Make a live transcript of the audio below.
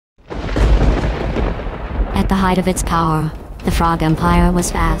the height of its power, the Frog Empire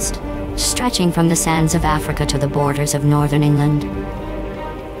was vast, stretching from the sands of Africa to the borders of northern England.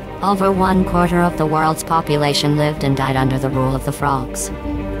 Over 1/4 of the world's population lived and died under the rule of the frogs.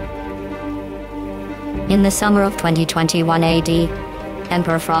 In the summer of 2021 AD,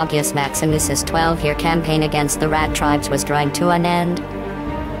 Emperor Frogius Maximus' 12-year campaign against the rat tribes was drawing to an end.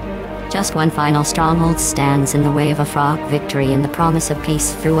 Just one final stronghold stands in the way of a frog victory and the promise of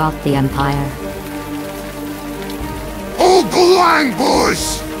peace throughout the empire. Hold the line,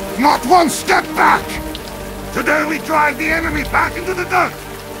 boys! Not one step back! Today we drive the enemy back into the dirt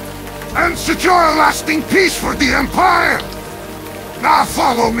and secure a lasting peace for the Empire! Now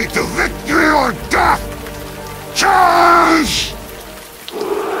follow me to victory or death! Charge!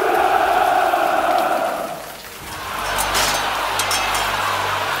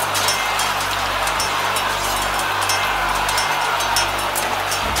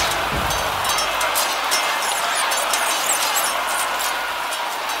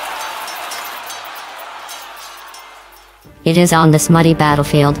 It is on this muddy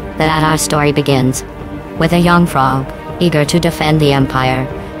battlefield that our story begins, with a young frog, eager to defend the Empire,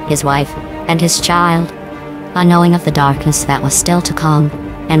 his wife, and his child, unknowing of the darkness that was still to come,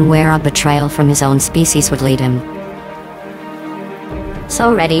 and where a betrayal from his own species would lead him.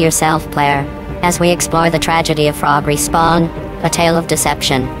 So ready yourself, player, as we explore the tragedy of Frog Respawn, a tale of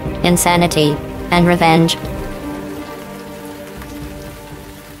deception, insanity, and revenge,